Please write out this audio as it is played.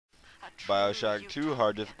Bioshock 2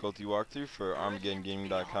 hard difficulty walkthrough for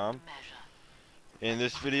ArmageddonGaming.com. In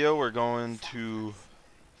this video, we're going to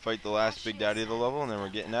fight the last big daddy of the level, and then we're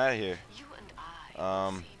getting out of here.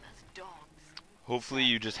 Hopefully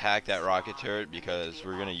you just hack that rocket turret, because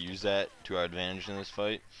we're going to use that to our advantage in this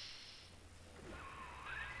fight.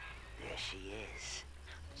 There she is.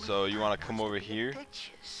 So you want to come over here.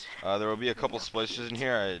 There will be a couple splicers in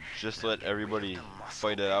here. I just let everybody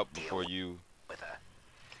fight it out before you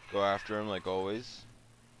go after him, like always.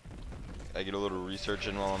 I get a little research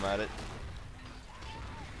in while I'm at it.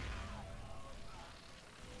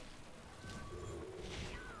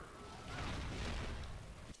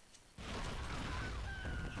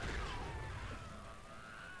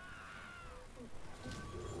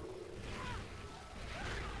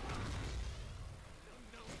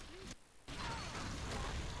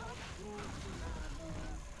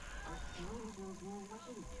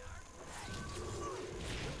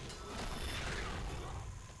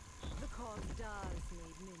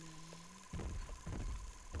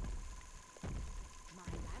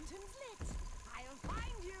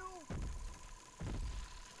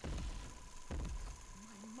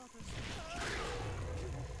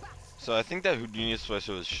 So I think that Dionysus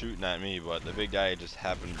was shooting at me, but the big guy just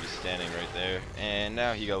happened to be standing right there, and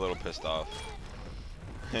now he got a little pissed off.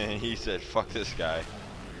 And he said, "Fuck this guy."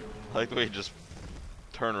 I like the way he just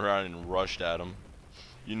turned around and rushed at him.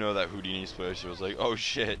 You know that Dionysus was like, "Oh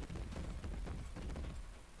shit."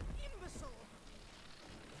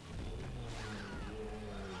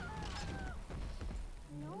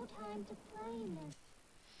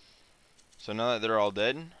 So now that they're all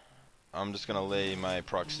dead, I'm just gonna lay my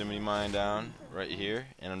proximity mine down right here,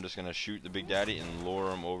 and I'm just gonna shoot the big daddy and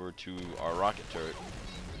lure him over to our rocket turret.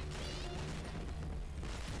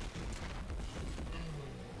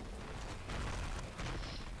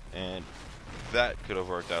 And that could have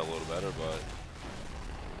worked out a little better, but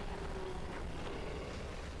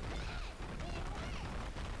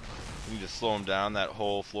we need to slow him down. That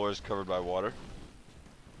whole floor is covered by water.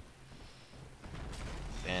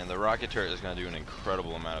 And the rocket turret is going to do an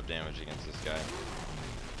incredible amount of damage against this guy.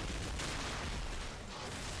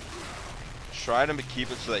 Try to keep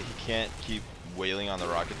it so that he can't keep wailing on the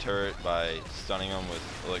rocket turret by stunning him with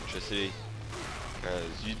electricity,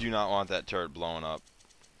 because you do not want that turret blowing up.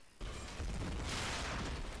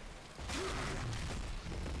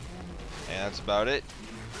 And that's about it.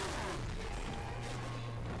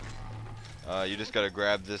 You just got to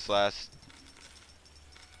grab this last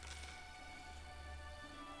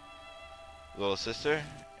little sister,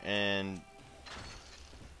 and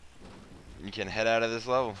you can head out of this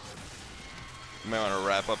level. You might want to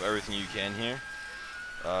wrap up everything you can here.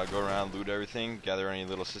 Go around, loot everything, gather any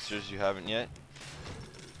little sisters you haven't yet,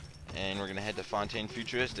 and we're gonna head to Fontaine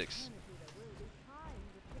Futuristics.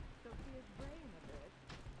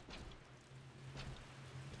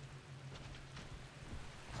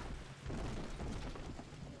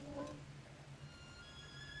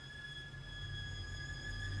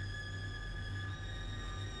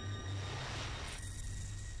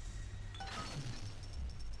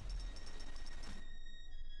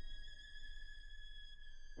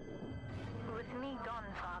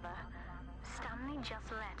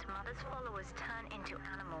 Just let Mother's followers turn into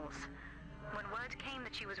animals. When word came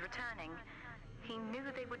that she was returning, he knew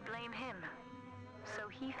they would blame him. So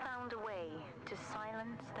he found a way to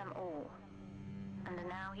silence them all. And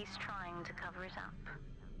now he's trying to cover it up.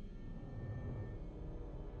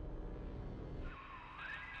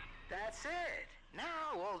 That's it.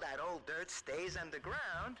 Now all that old dirt stays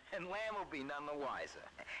underground, and Lamb will be none the wiser.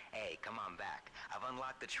 Hey, come on back. I've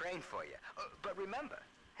unlocked the train for you. But remember,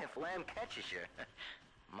 if Lamb catches you,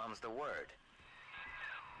 mum's the word.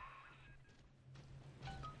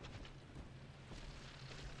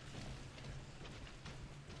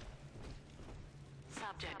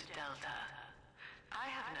 Subject Delta. I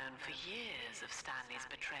have known for years of Stanley's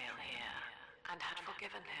betrayal here, and had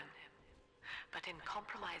forgiven him. But in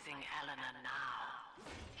compromising Eleanor now,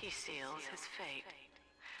 he seals his fate.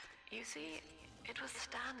 You see, it was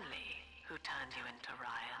Stanley who turned you into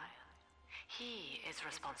Ryan. He is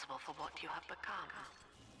responsible for what you have become.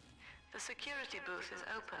 The security booth is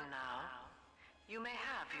open now. You may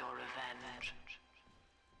have your revenge.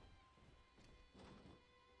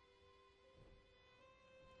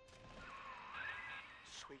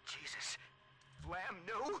 Sweet Jesus. Lamb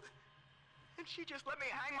knew? And she just let me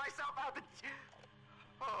hang myself out the...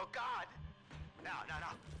 Oh, God. No.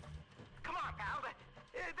 Come on, pal.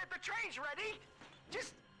 The train's ready.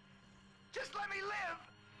 Just let me live.